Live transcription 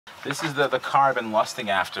This is the car I've been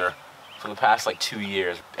lusting after for the past like 2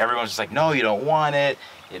 years. Everyone's just like, no, you don't want it.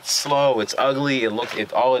 It's slow, it's ugly,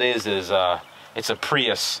 all it is it's a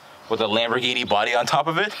Prius with a Lamborghini body on top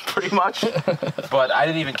of it, pretty much. But I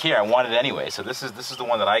didn't even care, I wanted it anyway. So this is the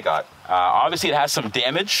one that I got. Obviously it has some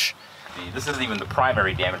damage. This isn't even the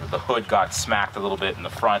primary damage, but the hood got smacked a little bit in the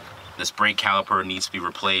front. This brake caliper needs to be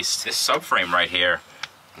replaced. This subframe right here,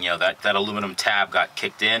 you know, that aluminum tab got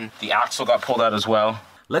kicked in. The axle got pulled out as well.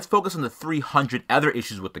 Let's focus on the 300 other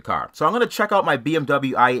issues with the car. So I'm going to check out my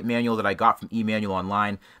BMW i8 manual that I got from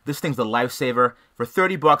eManualOnline. This thing's a lifesaver. For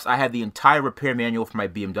 30 bucks, I had the entire repair manual for my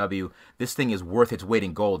BMW. This thing is worth its weight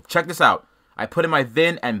in gold. Check this out. I put in my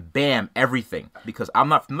VIN and bam, everything. Because I'm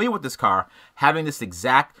not familiar with this car, having this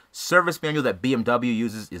exact service manual that BMW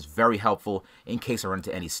uses is very helpful in case I run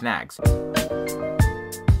into any snags.